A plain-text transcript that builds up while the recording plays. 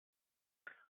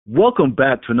Welcome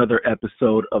back to another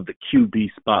episode of the QB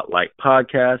Spotlight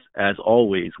podcast. As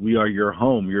always, we are your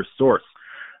home, your source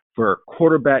for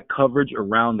quarterback coverage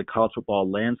around the college football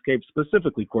landscape,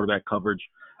 specifically quarterback coverage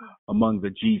among the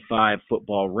G5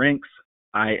 football ranks.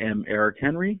 I am Eric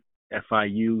Henry,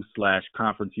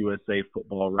 FIU/Conference USA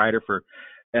football writer for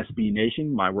SB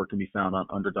Nation. My work can be found on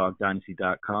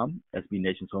UnderdogDynasty.com, SB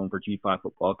Nation's home for G5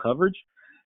 football coverage.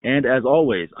 And as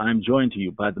always, I'm joined to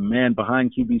you by the man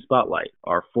behind QB Spotlight,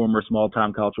 our former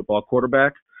small-time college football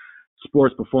quarterback,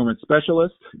 sports performance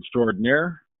specialist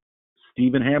extraordinaire,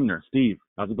 Stephen Hamner. Steve,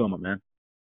 how's it going, my man?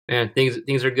 Man,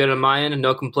 things are good on my end and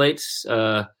no complaints.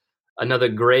 Another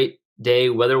great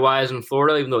day weather-wise in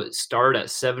Florida, even though it started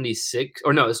at 76.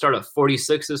 It started at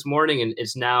 46 this morning, and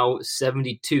it's now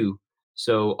 72.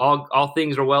 So all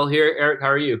things are well here. Eric, how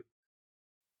are you?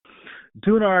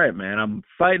 Doing all right, man. I'm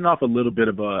fighting off a little bit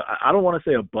of I don't want to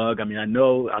say a bug. I mean, I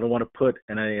know I don't want to put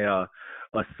in a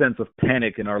sense of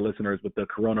panic in our listeners with the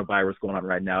coronavirus going on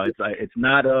right now. It's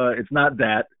not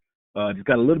that. Just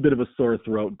got a little bit of a sore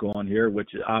throat going here,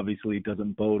 which obviously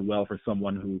doesn't bode well for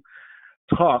someone who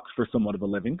talks for somewhat of a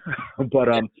living. But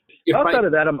outside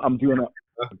of that, I'm doing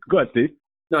go ahead, Steve.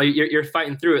 No, you're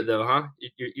fighting through it though, huh?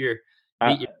 You're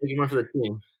taking one for the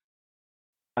team.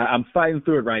 I'm fighting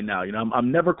through it right now. You know, I'm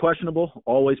never questionable,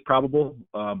 always probable,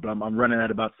 but I'm running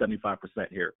at about 75%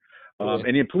 here. And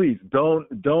then please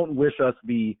don't wish us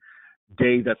the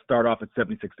days that start off at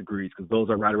 76 degrees, because those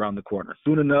are right around the corner.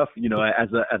 Soon enough, you know, as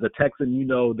a Texan, you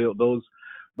know, those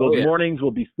mornings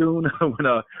will be soon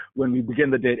when we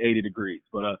begin the day at 80 degrees.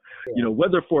 But you know,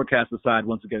 weather forecast aside,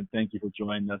 once again, thank you for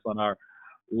joining us on our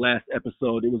last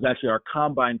episode. It was actually our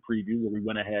combine preview where we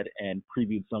went ahead and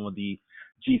previewed some of the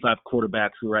G5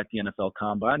 quarterbacks who are at the NFL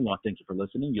Combine. I want to thank you for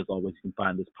listening. As always, you can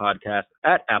find this podcast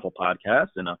at Apple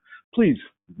Podcasts. And please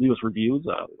leave us reviews.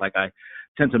 Like I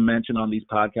tend to mention on these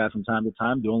podcasts from time to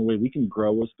time, the only way we can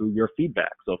grow is through your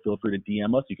feedback. So feel free to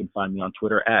DM us. You can find me on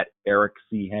Twitter at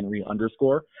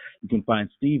EricCHenry_. You can find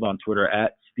Steve on Twitter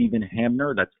at Stephen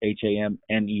Hamner. That's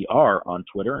HAMNER on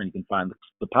Twitter. And you can find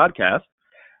the podcast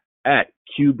at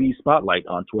QB Spotlight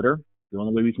on Twitter. The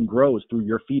only way we can grow is through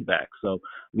your feedback. So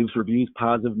leave us reviews,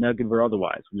 positive, negative, or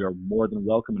otherwise. We are more than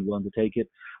welcome and willing to take it.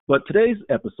 But today's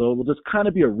episode will just kind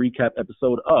of be a recap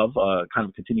episode of kind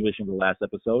of a continuation of the last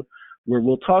episode, where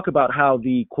we'll talk about how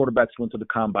the quarterbacks went to the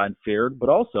Combine fared, but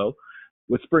also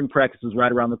with spring practices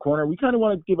right around the corner, we kind of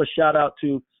want to give a shout out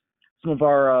to some of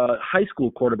our high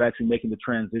school quarterbacks who are making the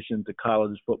transition to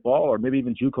college football, or maybe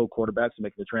even JUCO quarterbacks who are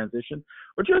making the transition,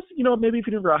 or just, you know, maybe if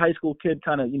you're a high school kid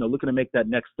kind of, you know, looking to make that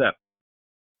next step.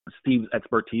 Steve's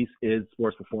expertise is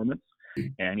sports performance,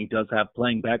 and he does have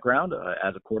playing background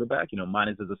as a quarterback. You know, mine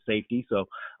is as a safety, so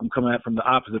I'm coming at it from the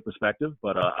opposite perspective,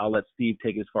 but I'll let Steve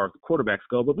take it as far as the quarterbacks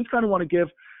go. But we kind of want to give,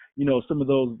 you know, some of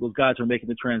those guys who are making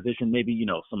the transition, maybe, you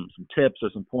know, some tips or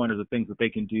some pointers or things that they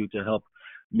can do to help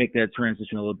make that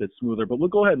transition a little bit smoother. But we'll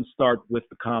go ahead and start with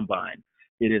the Combine.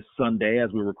 It is Sunday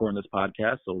as we're recording this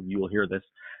podcast, so you will hear this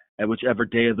at whichever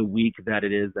day of the week that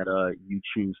it is that you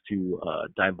choose to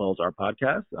divulge our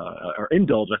podcast or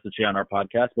indulge, I should say, on our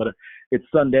podcast. But it's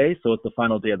Sunday, so it's the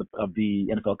final day of the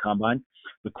NFL Combine.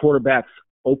 The quarterbacks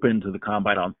opened to the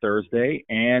Combine on Thursday,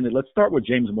 and let's start with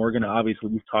James Morgan. Obviously,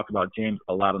 we've talked about James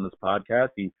a lot on this podcast.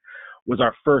 He was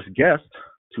our first guest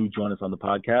to join us on the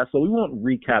podcast, so we won't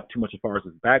recap too much as far as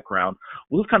his background.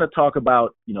 We'll just kind of talk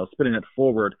about, you know, spinning it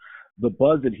forward, the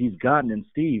buzz that he's gotten. And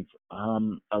Steve,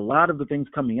 a lot of the things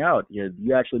coming out,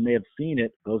 you actually may have seen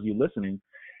it, those of you listening.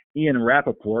 Ian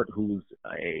Rappaport, who's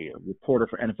a reporter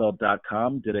for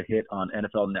NFL.com, did a hit on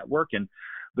NFL Network, and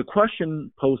the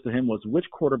question posed to him was, which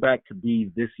quarterback could be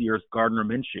this year's Gardner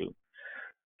Minshew?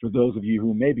 For those of you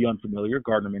who may be unfamiliar,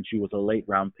 Gardner Minshew was a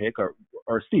late-round pick, or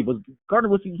Steve,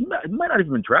 he might not have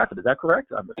been drafted. Is that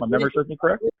correct? If my memory serves me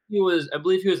correct? I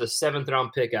believe he was a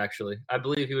seventh-round pick, actually. I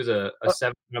believe he was a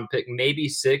seventh-round pick, maybe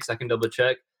six. I can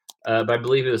double-check. But I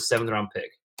believe he was a seventh-round pick.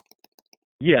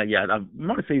 Yeah. I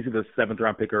want to say he's either a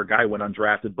seventh-round pick or a guy who went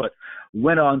undrafted, but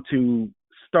went on to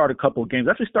start a couple of games.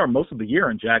 Actually started most of the year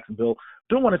in Jacksonville.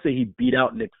 Don't want to say he beat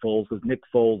out Nick Foles, because Nick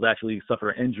Foles actually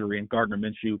suffered an injury, and Gardner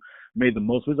Minshew made the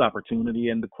most of his opportunity.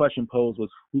 And the question posed was,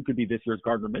 who could be this year's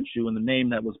Gardner Minshew? And the name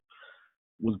that was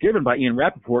given by Ian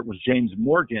Rappaport was James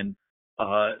Morgan.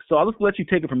 So I'll just let you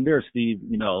take it from there, Steve.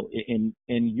 You know, in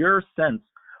your sense,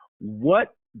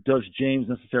 what does James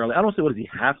necessarily, I don't say what does he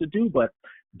have to do, but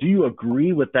do you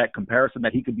agree with that comparison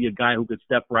that he could be a guy who could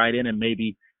step right in and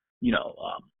maybe, you know,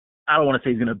 I don't want to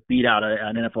say he's going to beat out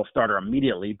an NFL starter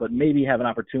immediately, but maybe have an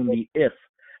opportunity if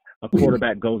a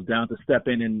quarterback goes down to step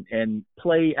in and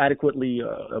play adequately,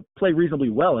 play reasonably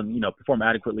well, and, you know, perform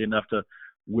adequately enough to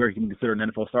where he can consider an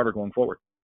NFL starter going forward.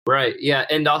 Right. Yeah.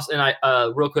 And also, and I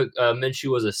real quick,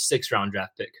 Minshew was a 6th-round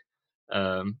draft pick.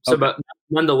 But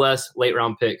nonetheless, late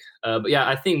round pick. But yeah,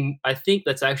 I think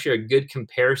that's actually a good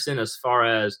comparison as far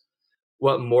as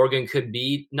what Morgan could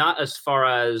be, not as far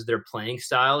as their playing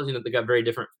styles. You know, they got very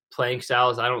different playing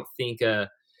styles. I don't think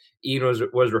Ian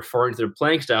was referring to their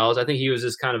playing styles. I think he was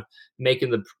just kind of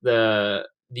making the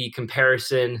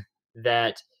comparison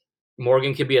that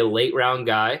Morgan could be a late round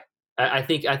guy. I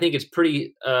think it's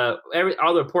pretty all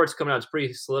the reports coming out, it's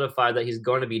pretty solidified that he's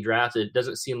going to be drafted. It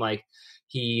doesn't seem like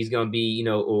he's going to be,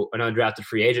 an undrafted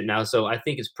free agent now. So I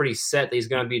think it's pretty set that he's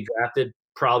going to be drafted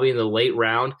probably in the late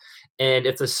round. And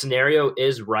if the scenario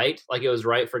is right, like it was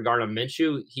right for Gardner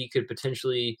Minshew, he could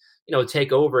potentially,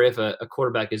 take over if a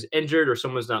quarterback is injured or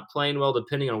someone's not playing well,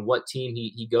 depending on what team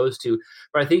he goes to.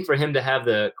 But I think for him to have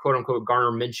the quote unquote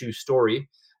Gardner Minshew story,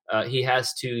 he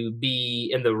has to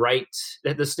be in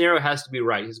the scenario has to be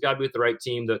right. He's got to be with the right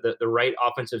team, the right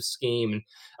offensive scheme. And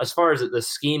as far as the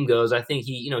scheme goes, I think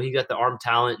he got the arm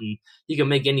talent and he can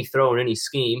make any throw in any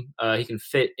scheme. He can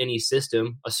fit any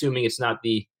system, assuming it's not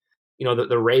the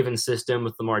Raven system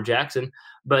with Lamar Jackson.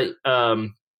 But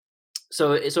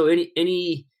so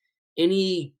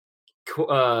any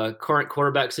current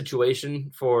quarterback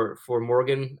situation for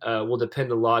Morgan will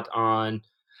depend a lot on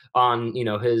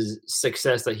his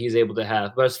success that he's able to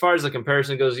have. But as far as the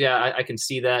comparison goes, yeah, I can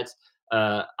see that.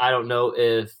 I don't know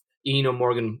if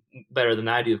Morgan better than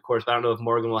I do, of course, but I don't know if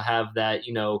Morgan will have that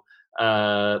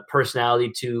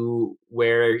personality to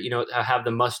where have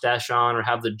the mustache on or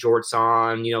have the jorts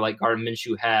on, like Gardner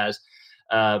Minshew has.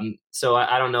 So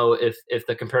I don't know if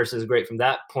the comparison is great from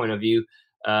that point of view.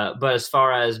 But as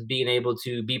far as being able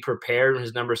to be prepared when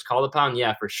his number is called upon,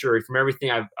 yeah, for sure. From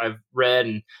everything I've read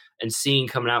and seen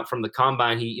coming out from the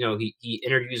combine, he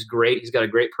interviews great. He's got a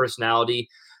great personality.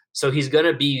 So he's going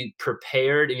to be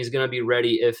prepared and he's going to be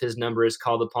ready if his number is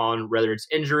called upon, whether it's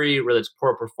injury, whether it's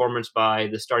poor performance by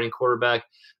the starting quarterback,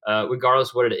 regardless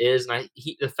of what it is. And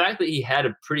the fact that he had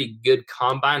a pretty good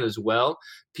combine as well,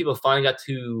 people finally got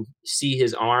to see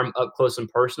his arm up close and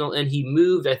personal. And he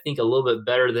moved, I think, a little bit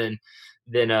better than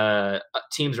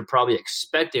teams are probably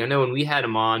expecting. I know when we had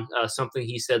him on, something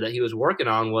he said that he was working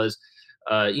on was,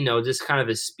 just kind of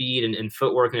his speed and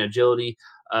footwork and agility.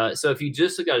 So if you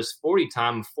just look at his 40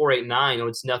 time of 4.89,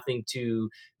 it's nothing to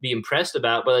be impressed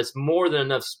about, but it's more than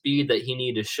enough speed that he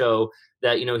needed to show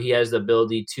that, he has the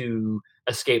ability to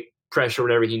escape pressure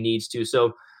whenever he needs to.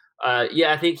 So,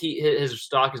 I think his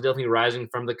stock is definitely rising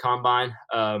from the combine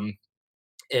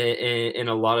in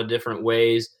a lot of different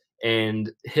ways.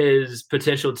 And his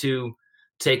potential to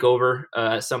take over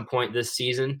at some point this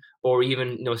season or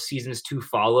even seasons to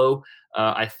follow,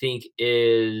 I think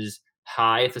is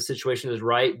high if the situation is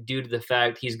right, due to the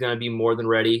fact he's going to be more than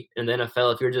ready. In the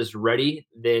NFL, if you're just ready,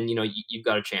 then you've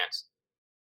got a chance.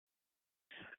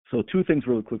 So 2 things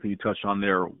really quickly you touched on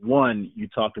there. One, you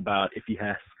talked about if he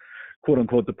has quote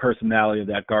unquote the personality of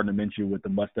that Gardner Minshew with the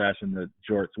mustache and the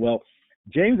jorts. Well,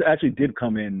 James actually did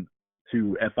come in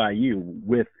to FIU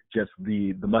with just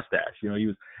the mustache. He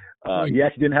was he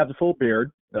actually didn't have the full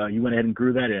beard. He went ahead and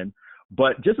grew that in.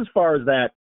 But just as far as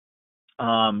that,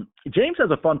 James has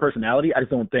a fun personality. I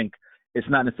just don't think it's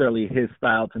not necessarily his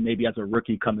style to maybe as a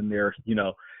rookie come in there,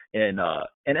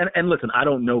 and listen, I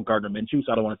don't know Gardner Minshew,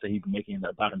 so I don't want to say he's making it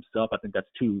about himself. I think that's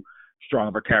too strong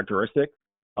of a characteristic.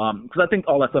 Because I think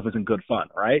all that stuff isn't good fun,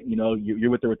 right? You're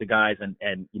with the guys and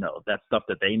that's stuff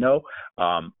that they know.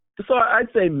 So I'd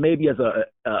say maybe as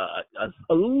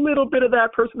a little bit of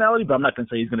that personality, but I'm not going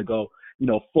to say he's going to go,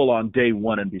 full on day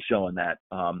one and be showing that.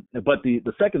 But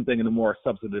the second thing and the more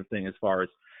substantive thing as far as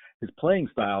his playing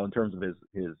style in terms of his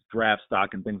draft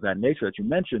stock and things of that nature that you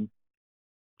mentioned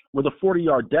was a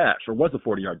 40-yard dash.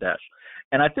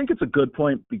 And I think it's a good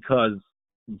point because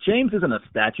James isn't a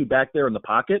statue back there in the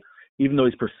pocket, even though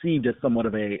he's perceived as somewhat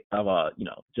of a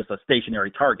just a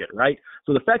stationary target, right?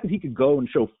 So the fact that he could go and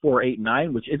show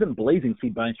 4.89, which isn't blazing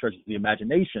speed by any stretch of the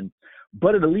imagination,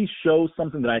 but it at least shows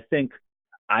something that I think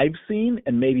I've seen,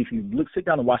 and maybe if you sit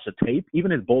down and watch the tape,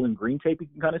 even his Bowling Green tape, you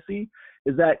can kind of see,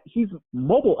 is that he's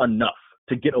mobile enough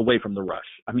to get away from the rush.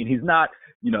 I mean, he's not,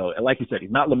 like you said, he's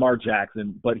not Lamar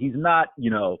Jackson, but he's not,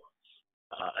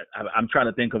 I'm trying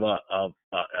to think of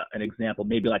an example,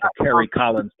 maybe like a Terry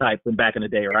Collins type from back in the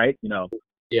day, right?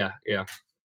 Yeah.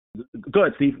 Go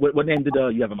ahead, Steve. What name did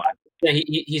you have in mind? Yeah,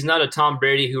 he's not a Tom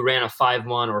Brady who ran a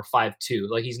 5.1 or 5.2.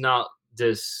 Like he's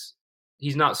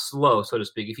not slow, so to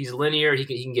speak. If he's linear, he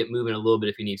can get moving a little bit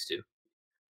if he needs to.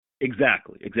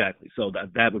 Exactly. So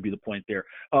that would be the point there.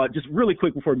 Just really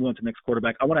quick before we move on to the next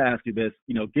quarterback, I want to ask you this.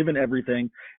 Given everything,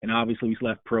 and obviously we still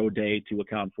have pro day to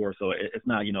account for, so it's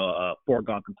not a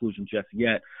foregone conclusion just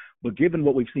yet. But given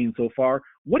what we've seen so far,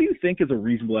 what do you think is a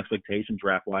reasonable expectation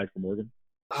draft wise for Morgan?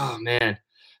 Oh man,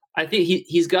 I think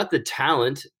he's got the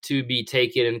talent to be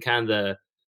taken in kind of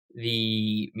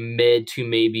the mid to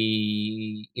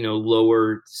maybe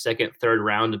lower second, third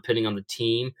round, depending on the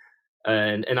team.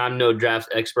 And I'm no draft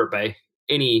expert by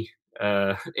any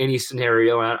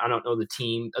scenario. I don't know the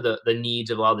team, the needs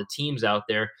of all the teams out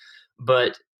there,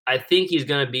 but I think he's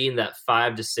going to be in that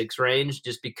 5 to 6 range,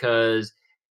 just because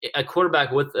a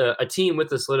quarterback with a team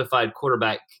with a solidified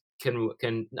quarterback can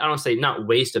I don't say not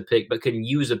waste a pick, but can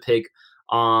use a pick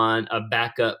on a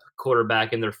backup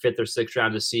quarterback in their 5th or 6th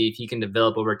round to see if he can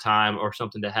develop over time or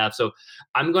something to have. So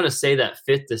I'm going to say that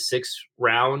 5th to 6th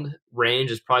round range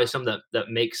is probably something that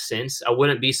makes sense. I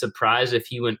wouldn't be surprised if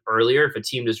he went earlier, if a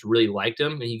team just really liked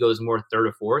him and he goes more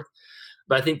 3rd or 4th.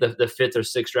 But I think the 5th or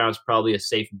 6th round is probably a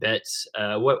safe bet.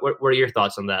 What are your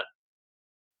thoughts on that?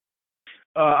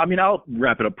 I'll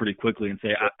wrap it up pretty quickly and say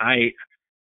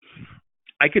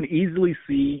I can easily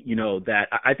see, that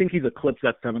I think he's eclipsed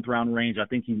that 7th round range. I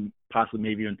think he possibly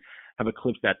maybe even have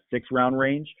eclipsed that 6th round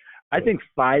range. I think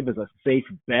 5 is a safe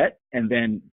bet, and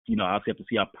then obviously have to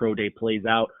see how pro day plays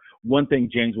out. One thing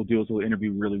James will do is he'll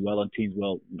interview really well, and teams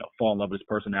will fall in love with his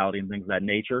personality and things of that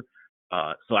nature.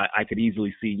 So I could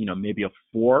easily see maybe a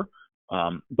 4,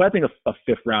 but I think a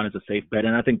 5th round is a safe bet,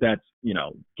 and I think that's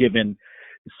given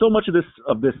so much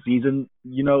of this season,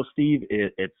 Steve,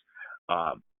 it's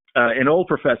an old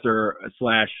professor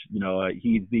slash,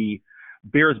 he's the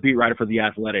Bears beat writer for The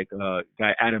Athletic,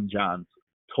 guy Adam Johns,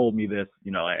 told me this,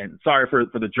 and sorry for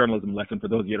the journalism lesson for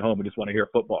those of you at home who just want to hear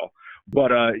football.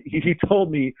 But he told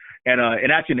me, and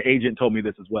actually an agent told me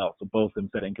this as well, so both of them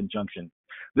said in conjunction,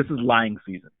 this is lying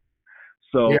season.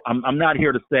 So yeah. I'm not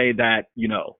here to say that,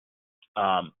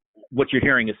 what you're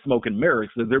hearing is smoke and mirrors.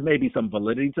 So there may be some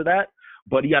validity to that.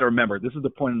 But you got to remember, this is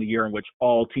the point in the year in which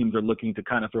all teams are looking to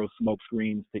kind of throw smoke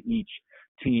screens to each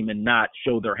team and not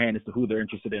show their hand as to who they're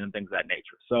interested in and things of that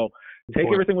nature. So take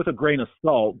everything with a grain of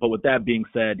salt. But with that being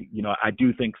said, I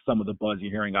do think some of the buzz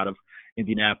you're hearing out of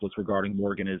Indianapolis regarding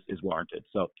Morgan is warranted.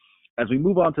 So as we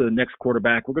move on to the next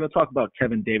quarterback, we're going to talk about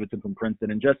Kevin Davidson from Princeton,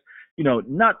 and just,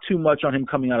 not too much on him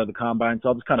coming out of the combine. So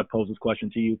I'll just kind of pose this question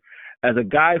to you. As a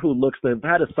guy who looks to have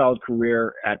had a solid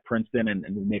career at Princeton and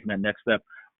making that next step,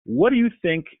 what do you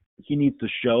think he needs to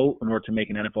show in order to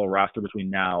make an NFL roster between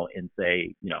now and,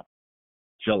 say,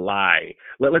 July?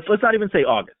 Let's not even say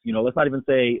August. Let's not even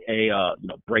say a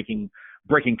breaking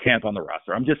camp on the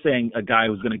roster. I'm just saying a guy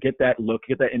who's going to get that look,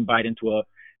 get that invite into a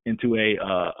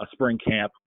spring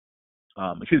camp,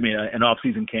 an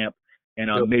off-season camp,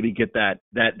 and maybe get that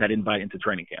invite into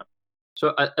training camp.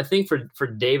 So I think for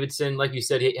Davidson, like you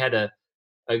said, he had a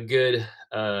good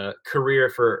career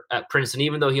at Princeton.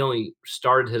 Even though he only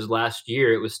started his last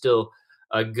year, it was still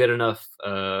a good enough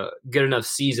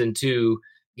season to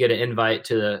get an invite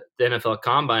to the NFL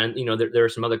Combine. There are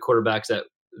some other quarterbacks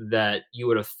that you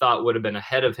would have thought would have been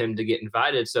ahead of him to get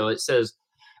invited. So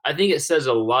I think it says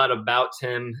a lot about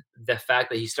him, the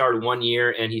fact that he started 1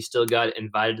 year and he still got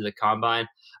invited to the Combine.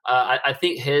 I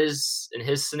think in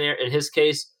his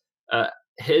case,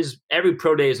 every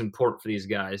pro day is important for these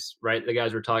guys, right? The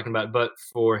guys we're talking about. But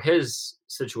for his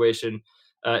situation,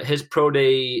 his pro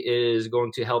day is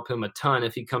going to help him a ton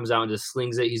if he comes out and just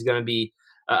slings it. He's going to be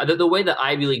the way the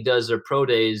Ivy League does their pro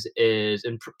days is,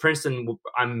 and Princeton,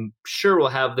 I'm sure, will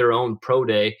have their own pro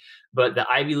day, but the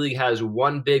Ivy League has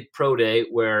one big pro day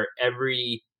where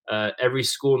every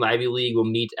school in the Ivy League will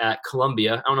meet at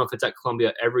Columbia. I don't know if it's at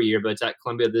Columbia every year, but it's at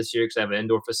Columbia this year because I have an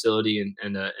indoor facility in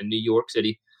New York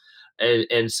City.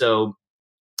 And so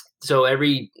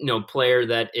every player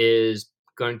that is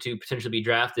going to potentially be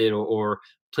drafted or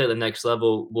play at the next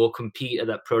level will compete at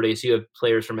that pro day. So you have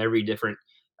players from every different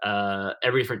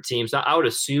team. So I would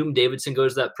assume Davidson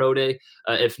goes to that pro day.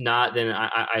 If not, then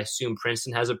I assume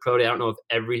Princeton has a pro day. I don't know if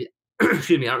every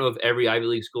every Ivy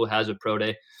League school has a pro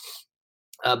day,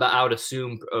 but I would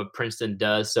assume Princeton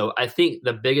does. So I think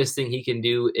the biggest thing he can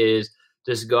do is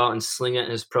just go out and sling it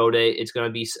in his pro day. It's going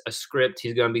to be a script.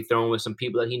 He's going to be throwing with some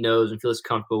people that he knows and feels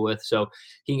comfortable with. So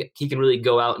he can really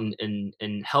go out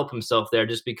and help himself there,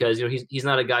 just because he's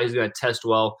not a guy who's going to test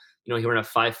well. He ran a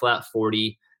 5.40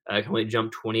 40. Can only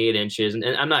jump 28 inches. And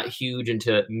I'm not huge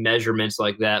into measurements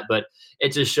like that, but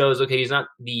it just shows, okay, he's not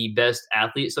the best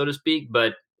athlete, so to speak.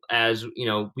 But as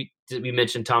we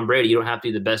mentioned Tom Brady, you don't have to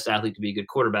be the best athlete to be a good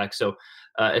quarterback. So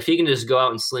if he can just go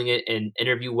out and sling it and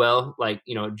interview well, like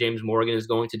James Morgan is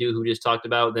going to do, who we just talked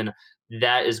about, then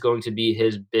that is going to be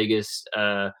his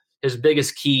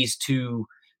biggest keys to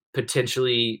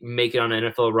potentially make it on an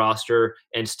NFL roster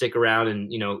and stick around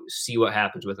and see what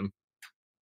happens with him.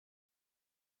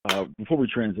 Before we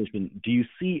transition, do you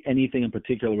see anything in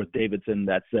particular with Davidson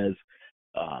that says,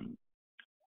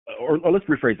 or let's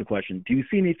rephrase the question, do you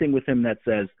see anything with him that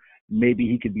says maybe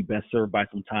he could be best served by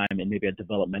some time in maybe a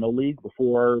developmental league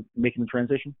before making the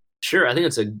transition? Sure, I think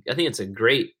it's a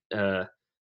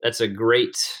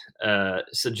great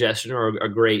suggestion, or a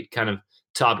great kind of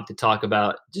topic to talk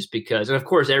about, just because, and of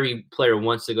course every player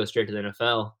wants to go straight to the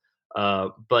NFL.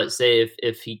 But say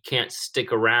if he can't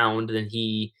stick around, then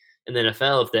he in the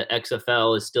NFL, if the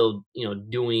XFL is still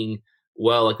doing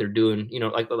well like they're doing,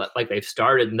 like they've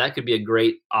started, and that could be a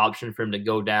great option for him to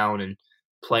go down and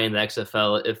play in the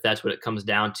XFL if that's what it comes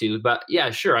down to. But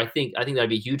yeah, sure, I think that'd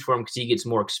be huge for him because he gets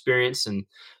more experience, and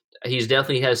he's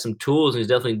definitely has some tools, and he's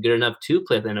definitely good enough to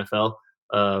play at the NFL.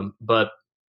 But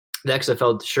the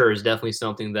XFL, sure, is definitely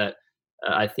something that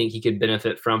I think he could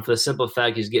benefit from, for the simple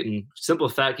fact he's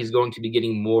going to be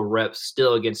getting more reps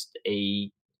still against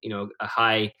a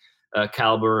high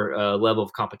caliber level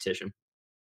of competition.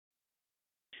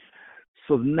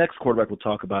 So the next quarterback we'll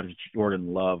talk about is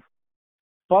Jordan Love.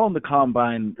 Following the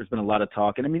combine, there's been a lot of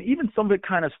talk, and I mean, even some of it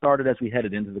kind of started as we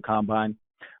headed into the combine,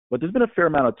 but there's been a fair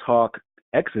amount of talk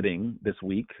exiting this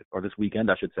week, or this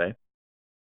weekend, I should say,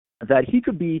 that he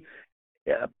could be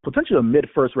potentially a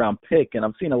mid-first round pick. And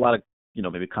I'm seeing a lot of,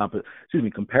 maybe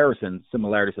comparisons,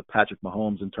 similarities to Patrick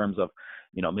Mahomes in terms of,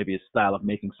 maybe his style of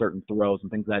making certain throws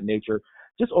and things of that nature.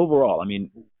 Just overall, I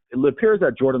mean, it appears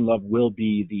that Jordan Love will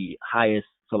be the highest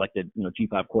selected,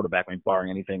 G5 quarterback, I mean, barring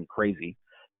anything crazy.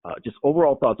 Just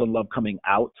overall thoughts on Love coming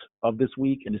out of this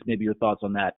week, and just maybe your thoughts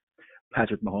on that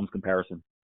Patrick Mahomes comparison.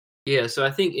 Yeah, so I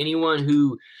think anyone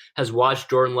who has watched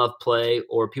Jordan Love play,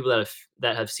 or people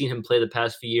that have seen him play the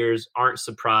past few years, aren't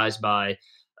surprised by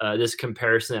this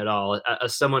comparison at all.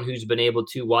 As someone who's been able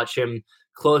to watch him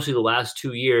closely the last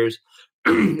 2 years,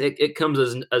 it comes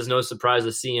as no surprise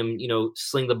to see him,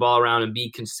 sling the ball around and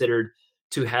be considered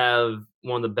to have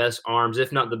one of the best arms,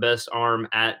 if not the best arm,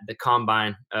 at the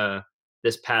combine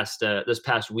this past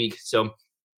week. So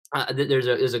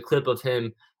there's a clip of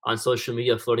him on social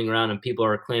media floating around, and people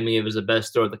are claiming it was the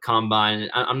best throw at the combine.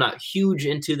 And I'm not huge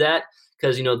into that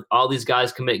because, all these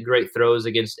guys can make great throws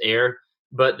against air,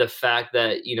 but the fact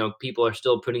that, people are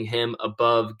still putting him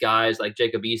above guys like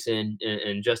Jacob Eason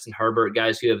and Justin Herbert,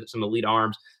 guys who have some elite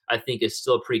arms, I think is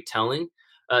still pretty telling.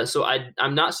 So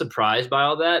I'm not surprised by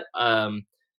all that.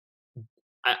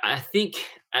 I think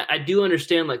I do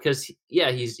understand, like, because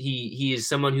he is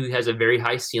someone who has a very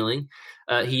high ceiling.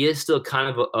 He is still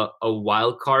kind of a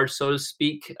wild card, so to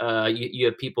speak. You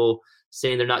have people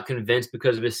saying they're not convinced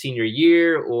because of his senior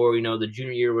year, or the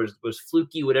junior year was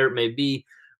fluky, whatever it may be.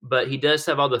 But he does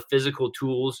have all the physical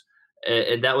tools,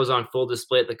 and that was on full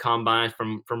display at the combine.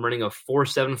 From running a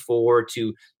 4.74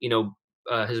 to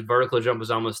his vertical jump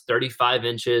was almost 35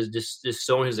 inches, just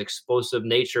showing his explosive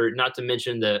nature. Not to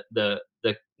mention the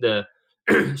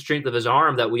strength of his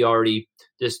arm that we already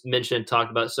just mentioned and talked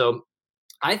about. So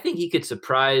I think he could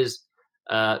surprise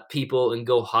people and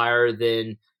go higher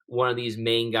than one of these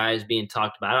main guys being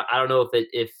talked about. I don't know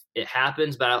if it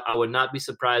happens, but I would not be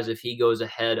surprised if he goes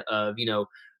ahead of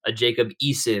a Jacob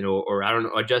Eason or I don't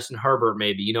know, a Justin Herbert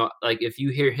maybe. Like if you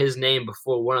hear his name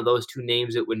before one of those two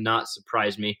names, it would not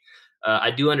surprise me. I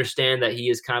do understand that he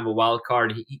is kind of a wild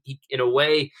card. He in a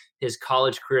way, his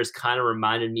college career has kind of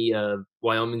reminded me of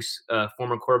Wyoming's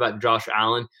former quarterback Josh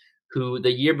Allen, who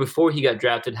the year before he got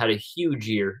drafted had a huge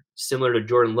year, similar to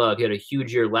Jordan Love. He had a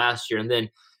huge year last year, and then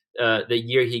the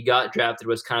year he got drafted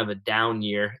was kind of a down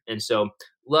year. And so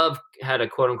Love had a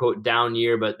quote-unquote down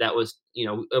year, but that was,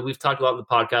 we've talked about in the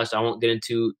podcast. I won't get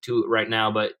into it right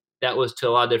now, but that was to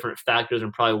a lot of different factors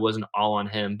and probably wasn't all on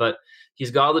him. But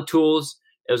he's got all the tools.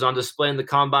 It was on display in the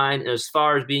combine. And as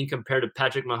far as being compared to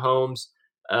Patrick Mahomes,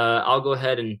 I'll go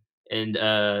ahead and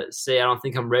say I don't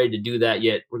think I'm ready to do that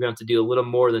yet. We're going to have to do a little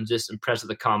more than just impress at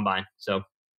the combine. So,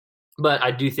 but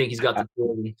I do think he's got the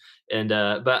tools.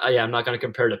 But I'm not going to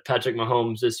compare to Patrick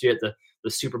Mahomes this year at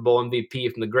the Super Bowl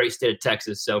MVP from the great state of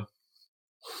Texas. So,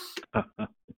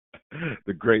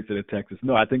 the great state of Texas.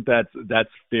 No, I think that's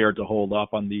fair to hold off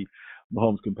on the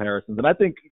Mahomes comparisons, and I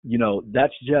think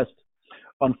that's just.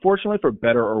 Unfortunately, for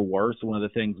better or worse, one of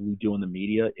the things we do in the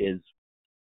media is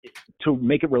to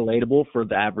make it relatable for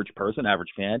the average person, average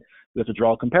fan, we have to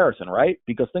draw a comparison, right?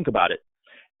 Because think about it.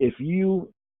 If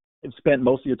you have spent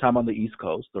most of your time on the East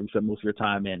Coast, or you spent most of your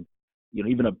time in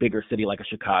even a bigger city like a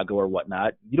Chicago or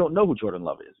whatnot, you don't know who Jordan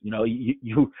Love is.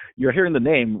 You're hearing the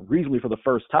name reasonably for the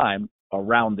first time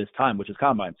around this time, which is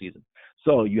combine season.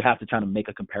 So you have to try to make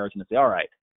a comparison and say, all right,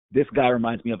 this guy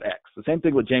reminds me of X. The same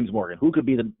thing with James Morgan. Who could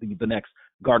be the next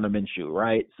Gardner Minshew,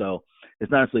 right? So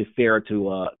it's not necessarily fair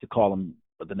to call him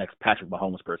the next Patrick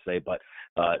Mahomes per se, but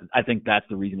I think that's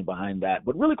the reasoning behind that.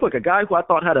 But really quick, a guy who I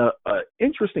thought had a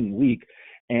interesting week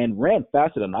and ran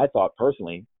faster than I thought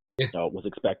personally was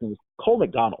expecting was Cole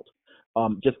McDonald.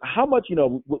 Just how much,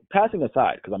 passing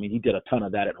aside, because, he did a ton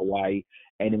of that at Hawaii.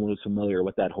 Anyone who's familiar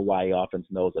with that Hawaii offense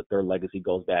knows that their legacy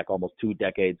goes back almost 2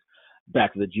 decades,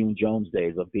 back to the June Jones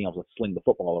days of being able to sling the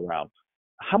football around.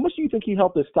 How much do you think he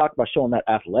helped his stock by showing that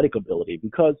athletic ability?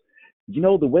 Because,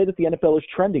 the way that the NFL is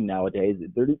trending nowadays,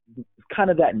 there's kind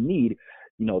of that need,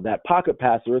 that pocket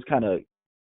passer is kind of,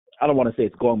 I don't want to say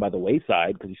it's going by the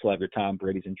wayside because you still have your Tom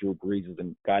Brady's and Drew Breeses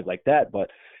and guys like that, but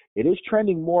it is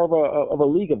trending more of a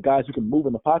league of guys who can move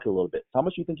in the pocket a little bit. How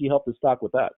much do you think he helped his stock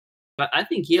with that? I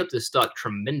think he helped his stock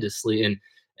tremendously, and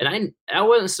I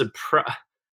wasn't surprised.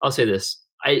 I'll say this: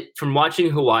 from watching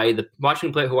him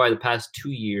play Hawaii the past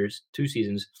 2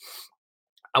 seasons,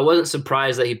 I wasn't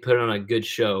surprised that he put on a good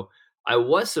show. I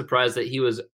was surprised that he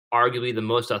was arguably the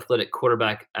most athletic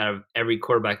quarterback out of every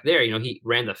quarterback there. He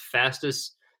ran the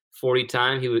fastest 40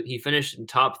 time. He finished in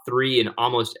top 3 in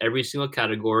almost every single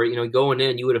category. Going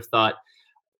in, you would have thought,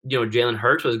 Jalen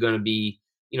Hurts was going to be,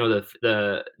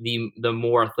 the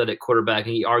more athletic quarterback,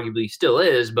 and he arguably still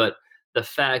is. But the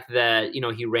fact that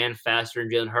he ran faster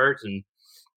than Jalen Hurts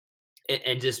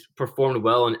and just performed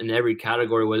well in every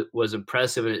category was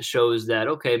impressive, and it shows that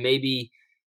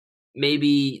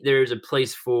maybe there's a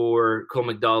place for Cole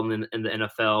McDonald in the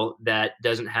NFL that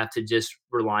doesn't have to just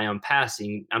rely on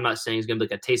passing. I'm not saying he's going to be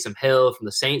like a Taysom Hill from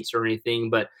the Saints or anything,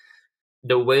 but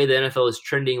the way the NFL is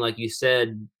trending, like you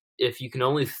said, if you can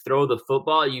only throw the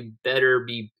football, you better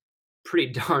be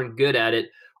pretty darn good at it,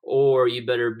 or you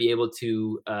better be able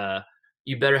to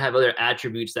you better have other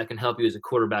attributes that can help you as a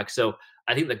quarterback. So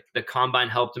I think the combine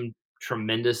helped him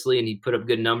tremendously, and he put up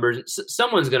good numbers.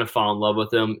 Someone's going to fall in love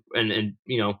with him and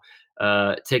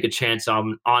take a chance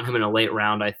on him in a late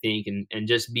round, I think, and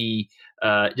just be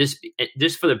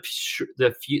just for the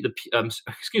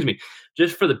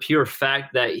pure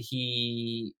fact that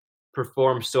he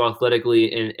performs so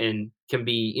athletically and can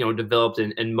be developed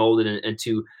and molded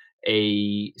into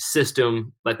a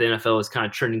system like the NFL is kind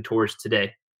of trending towards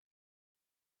today.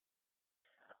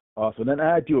 Awesome. And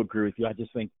I do agree with you. I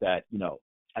just think that,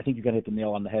 I think you're going to hit the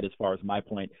nail on the head as far as my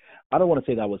point. I don't want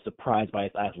to say that I was surprised by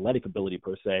his athletic ability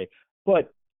per se,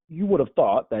 but you would have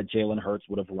thought that Jalen Hurts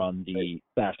would have run the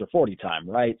faster 40 time,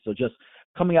 right? So just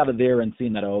coming out of there and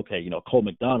seeing that, Cole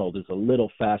McDonald is a little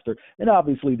faster. And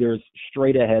obviously there's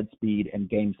straight ahead speed and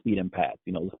game speed and pass.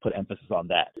 Let's put emphasis on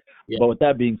that. Yeah. But with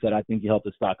that being said, I think he helped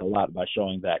his stock a lot by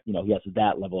showing that, he has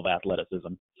that level of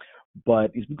athleticism.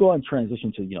 But as we go and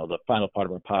transition to, the final part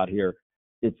of our pod here,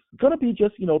 it's going to be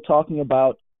just, talking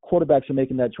about quarterbacks who are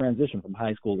making that transition from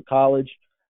high school to college,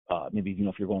 maybe,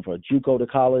 if you're going for a JUCO to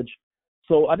college.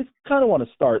 So I just kind of want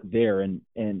to start there and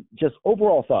just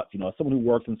overall thoughts, as someone who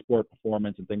works in sport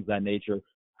performance and things of that nature,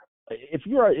 if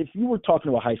you were talking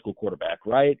to a high school quarterback,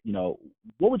 right,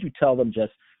 what would you tell them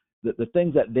just the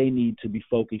things that they need to be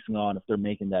focusing on if they're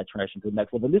making that transition to the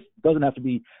next level? And this doesn't have to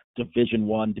be Division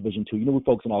I, Division II. We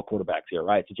focus on all quarterbacks here,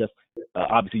 right? So just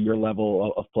obviously your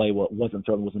level of play wasn't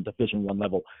Division I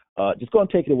level. Just go and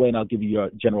take it away, and I'll give you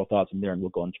your general thoughts from there, and we'll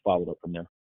go and follow it up from there.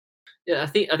 Yeah, I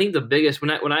think the biggest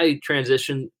when I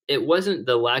transitioned, it wasn't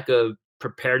the lack of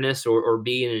preparedness or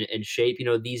being in shape.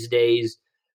 These days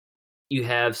you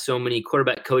have so many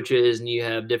quarterback coaches and you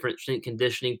have different strength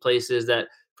conditioning places that,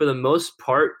 for the most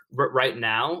part, right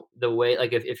now, the way,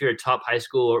 like if you're a top high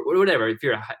school or whatever, if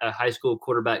you're a high school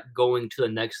quarterback going to the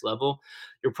next level,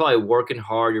 you're probably working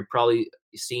hard. You're probably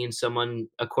seeing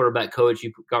a quarterback coach.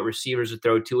 You've got receivers to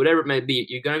throw to, whatever it may be.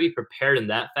 You're going to be prepared in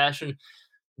that fashion,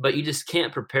 but you just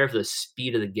can't prepare for the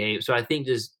speed of the game. So I think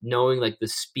just knowing like the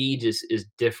speed is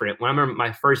different. When I remember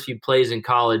my first few plays in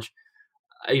college,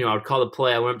 I would call the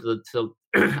play. I went up to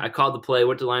I called the play,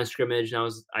 went to the line of scrimmage,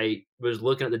 and I was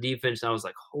looking at the defense, and I was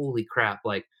like, holy crap,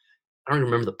 like, I don't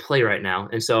even remember the play right now.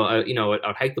 And so,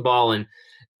 I'd hike the ball, and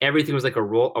everything was like a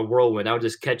whirlwind. I would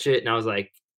just catch it, and I was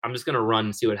like, I'm just going to run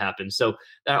and see what happens. So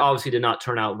that obviously did not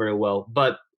turn out very well.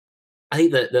 But I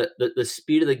think the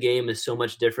speed of the game is so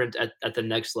much different at the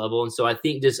next level. And so I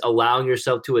think just allowing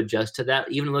yourself to adjust to that,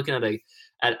 even looking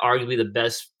at arguably the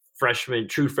best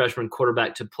true freshman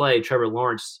quarterback to play, Trevor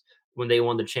Lawrence, when they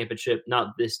won the championship,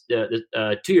 not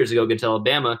 2 years ago against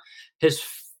Alabama,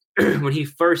 when he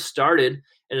first started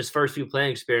in his first few playing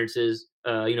experiences,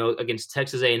 against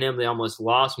Texas A&M, they almost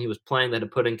lost when he was playing. They had to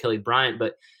put in Kelly Bryant,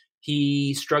 but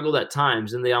he struggled at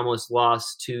times, and they almost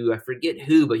lost to, I forget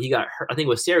who, but he got hurt. I think it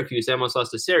was Syracuse. They almost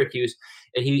lost to Syracuse,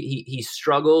 and he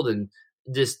struggled and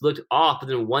just looked off. But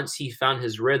then once he found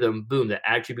his rhythm, boom, the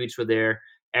attributes were there.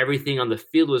 Everything on the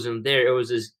field was in there. It was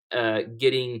just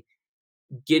getting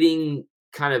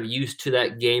kind of used to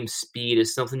that game speed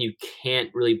is something you can't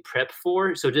really prep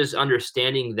for. So just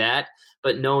understanding that,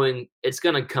 but knowing it's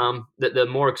going to come, that the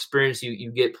more experience you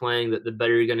get playing, the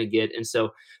better you're going to get. And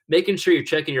so making sure you're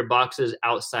checking your boxes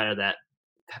outside of that,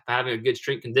 having a good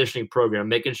strength conditioning program,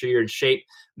 making sure you're in shape,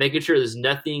 making sure there's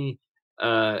nothing,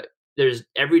 there's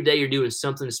every day you're doing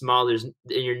something small. And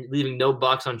you're leaving no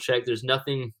box unchecked. There's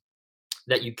nothing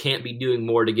that you can't be doing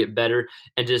more to get better,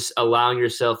 and just allowing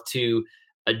yourself to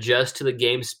adjust to the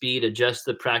game speed, adjust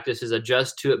to the practices,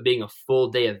 adjust to it being a full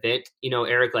day event.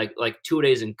 Eric, like 2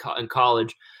 days in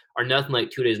college are nothing like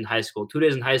 2 days in high school. 2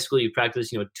 days in high school, you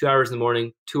practice, 2 hours in the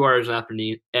morning, 2 hours in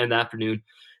the afternoon.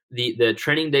 The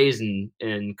training days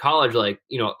in college,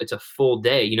 it's a full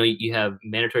day. You have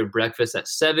mandatory breakfast at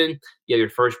 7, you have your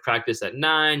first practice at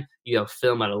 9, you have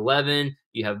film at 11,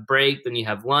 you have break, then you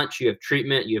have lunch, you have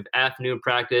treatment, you have afternoon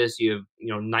practice, you have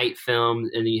night film,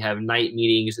 and then you have night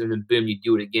meetings, and then boom, you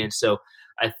do it again. So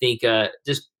I think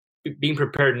just being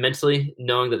prepared mentally,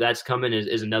 knowing that that's coming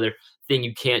is another thing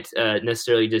you can't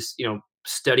necessarily just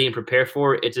study and prepare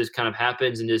for. It just kind of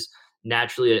happens, and just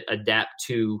naturally adapt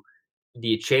to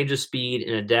the change of speed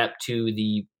and adapt to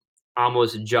the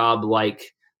almost job-like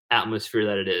atmosphere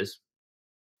that it is.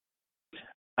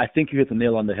 I think you hit the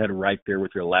nail on the head right there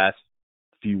with your last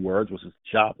few words, which is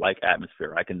job-like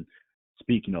atmosphere. I can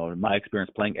speak, in my experience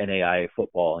playing NAIA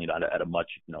football, at a much,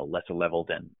 lesser level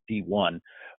than D1.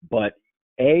 But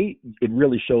it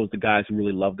really shows the guys who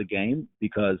really love the game,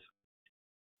 because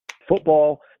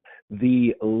football,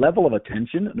 the level of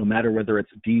attention, no matter whether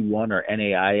it's D1 or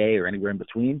NAIA or anywhere in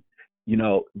between,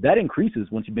 that increases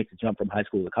once you make the jump from high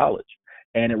school to college.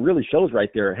 And it really shows right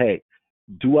there, hey,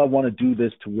 do I want to do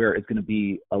this to where it's going to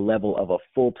be a level of a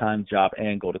full-time job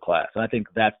and go to class? And I think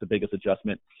that's the biggest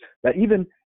adjustment that, even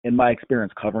in my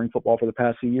experience covering football for the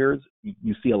past few years,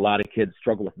 you see a lot of kids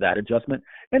struggle with that adjustment.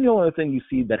 And the only other thing you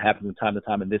see that happens from time to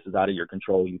time, and this is out of your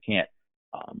control, you can't,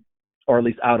 or at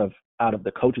least out of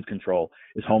the coach's control,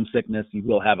 is homesickness. You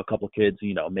will have a couple of kids,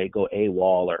 may go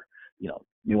AWOL, or,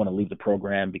 you want to leave the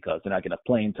program because they're not getting enough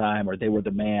playing time, or they were the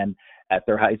man at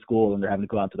their high school and they're having to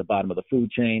go out to the bottom of the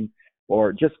food chain,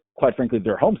 or just quite frankly,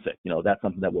 they're homesick. That's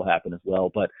something that will happen as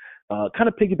well. But kind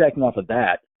of piggybacking off of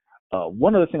that,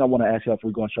 one other thing I want to ask you before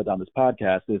we go and shut down this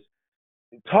podcast is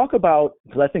talk about,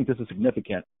 because I think this is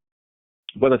significant,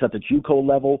 whether it's at the JUCO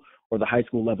level or the high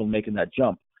school level, making that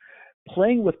jump,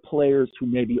 playing with players who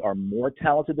maybe are more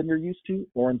talented than you're used to,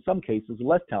 or in some cases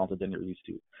less talented than you're used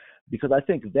to. Because I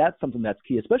think that's something that's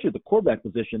key, especially at the quarterback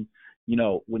position.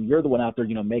 When you're the one out there,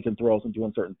 making throws and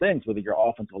doing certain things, whether your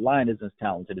offensive line isn't as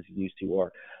talented as you used to,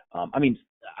 or,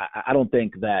 I don't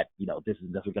think that, this is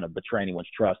necessarily going to betray anyone's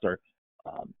trust or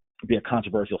be a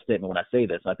controversial statement when I say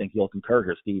this. I think you'll concur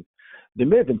here, Steve. There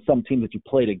may have been some teams that you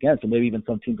played against, or maybe even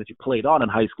some teams that you played on in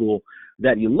high school,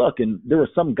 that you look, and there were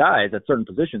some guys at certain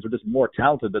positions who were just more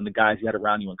talented than the guys you had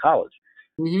around you in college.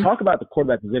 Mm-hmm. Talk about the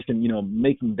quarterback position,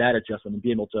 making that adjustment and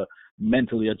being able to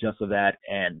mentally adjust to that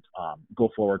and go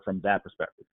forward from that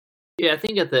perspective. Yeah, I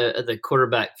think at the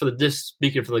quarterback,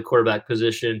 speaking from the quarterback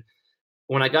position,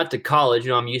 when I got to college,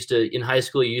 I'm used to, in high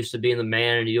school, you used to being the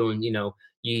man, and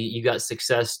you got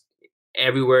success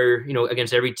everywhere,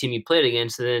 against every team you played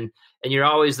against, and you're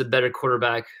always the better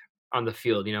quarterback on the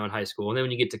field, in high school. And then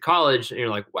when you get to college, and you're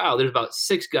like, wow, there's about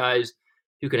 6 guys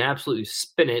who can absolutely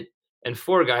spin it, and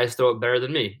 4 guys throw it better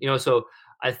than me. So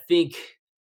I think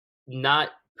not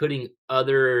putting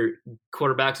other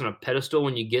quarterbacks on a pedestal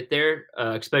when you get there,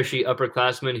 especially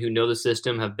upperclassmen who know the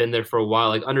system, have been there for a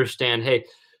while, understand, hey,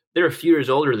 they're a few years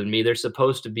older than me. They're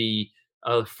supposed to be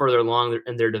further along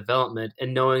in their development,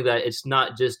 and knowing that it's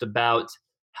not just about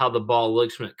how the ball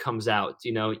looks when it comes out.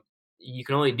 You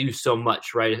can only do so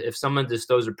much, right? If someone just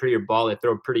throws a prettier ball, they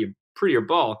throw a prettier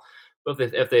ball. But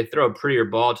if they throw a prettier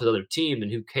ball to the other team, then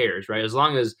who cares, right? As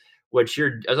long as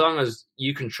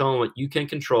you control what you can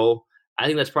control, I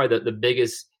think that's probably the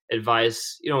biggest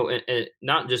advice, and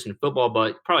not just in football,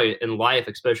 but probably in life,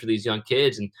 especially these young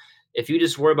kids. And if you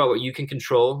just worry about what you can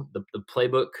control, the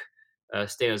playbook,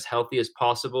 staying as healthy as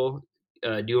possible,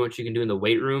 doing what you can do in the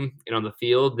weight room and on the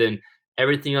field, then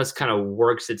everything else kind of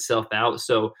works itself out.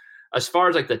 So as far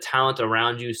as the talent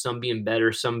around you, some being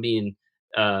better, some being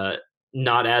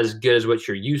not as good as what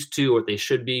you're used to or what they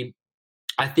should be,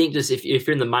 I think just if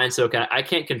you're in the mindset, okay, I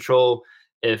can't control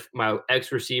if my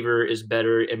X receiver is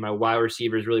better and my Y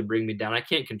receiver is really bringing me down. I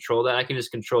can't control that. I can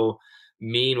just control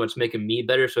me and what's making me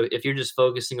better. So if you're just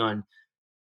focusing on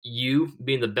you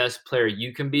being the best player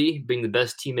you can be, being the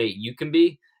best teammate you can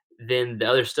be, then the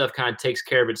other stuff kind of takes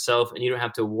care of itself, and you don't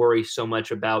have to worry so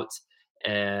much about,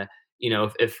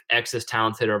 if X is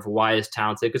talented or if Y is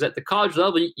talented. Because at the college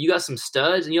level, you got some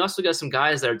studs, and you also got some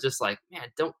guys that are just like, man,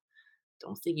 don't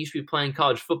think you should be playing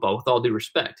college football. With all due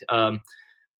respect.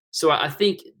 So I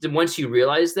think once you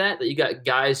realize that you got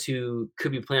guys who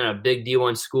could be playing at a big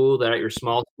D1 school that are at your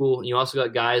small school, and you also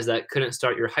got guys that couldn't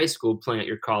start your high school playing at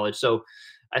your college. So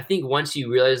I think once you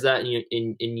realize that and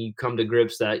you come to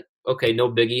grips that, okay,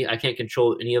 no biggie, I can't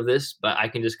control any of this, but I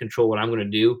can just control what I'm going to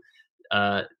do,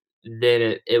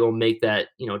 then it will make that,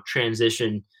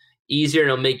 transition easier,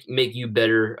 and it'll make you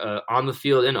better on the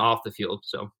field and off the field.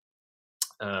 So,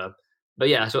 but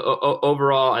yeah, so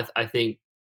overall, I think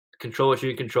control what you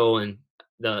can control, and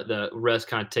the rest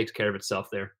kind of takes care of itself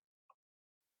there.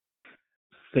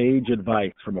 Sage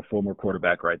advice from a former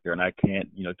quarterback right there, and I can't,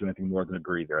 do anything more than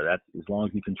agree there. That's as long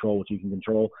as you control what you can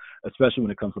control, especially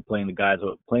when it comes to playing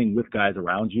with guys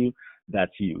around you.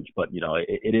 That's huge. But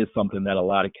it is something that a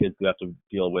lot of kids do have to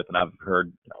deal with, and I've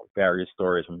heard various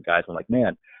stories from guys who are like,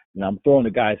 man, I'm throwing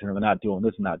the guys and they're not doing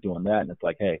this and not doing that, and it's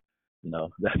like, hey,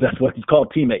 that's what it's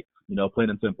called, teammates. Plain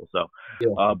and simple. So,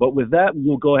 yeah. But with that,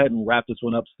 we'll go ahead and wrap this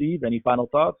one up. Steve, any final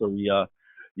thoughts? Or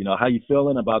how you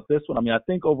feeling about this one? I mean, I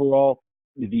think overall,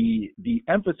 the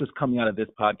emphasis coming out of this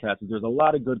podcast is there's a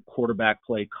lot of good quarterback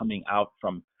play coming out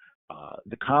from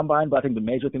the combine, but I think the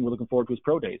major thing we're looking forward to is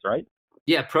pro days, right?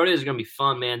 Yeah, pro days are going to be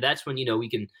fun, man. That's when, we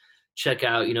can check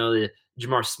out, the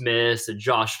Jamar Smiths, the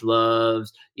Josh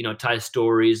Loves, Ty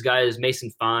Stories, guys, Mason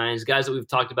Fines, guys that we've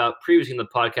talked about previously in the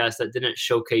podcast that didn't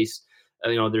showcase,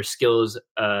 their skills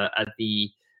at the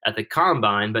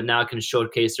combine, but now can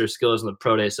showcase their skills in the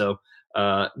pro day. So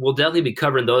we'll definitely be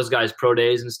covering those guys' pro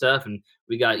days and stuff. And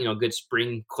we got, good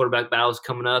spring quarterback battles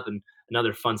coming up and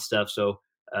other fun stuff. So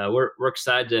we're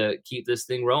excited to keep this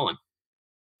thing rolling.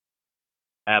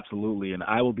 Absolutely, and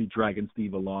I will be dragging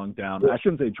Steve along down. I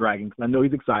shouldn't say dragging because I know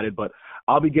he's excited, but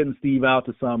I'll be getting Steve out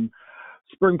to some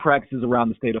spring practices around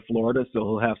the state of Florida, so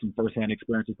he'll have some firsthand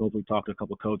experiences. Hopefully talk to a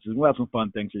couple of coaches. We'll have some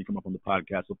fun things so you come up on the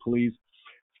podcast. So please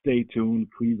stay tuned.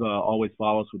 Please always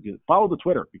follow us. Follow the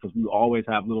Twitter because we always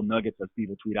have little nuggets that Steve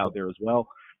will tweet out there as well.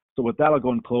 So with that, I'll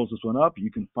go and close this one up.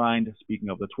 You can find, speaking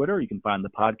of the Twitter, you can find the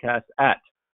podcast at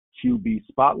QB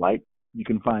Spotlight. You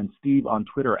can find Steve on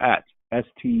Twitter at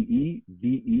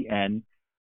StevenHamner,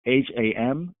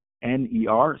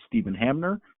 Stephen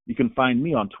Hamner. You can find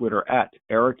me on Twitter at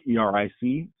Eric, ERIC,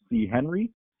 C.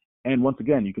 Henry. And once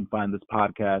again, you can find this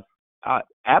podcast at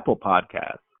Apple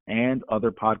Podcasts and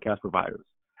other podcast providers.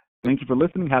 Thank you for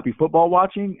listening. Happy football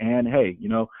watching. And hey,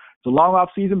 it's a long off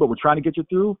season, but we're trying to get you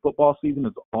through. Football season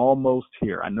is almost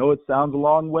here. I know it sounds a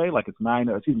long way, like it's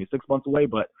 6 months away,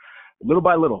 but little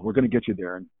by little, we're going to get you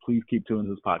there. And please keep tuning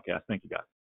to this podcast. Thank you, guys.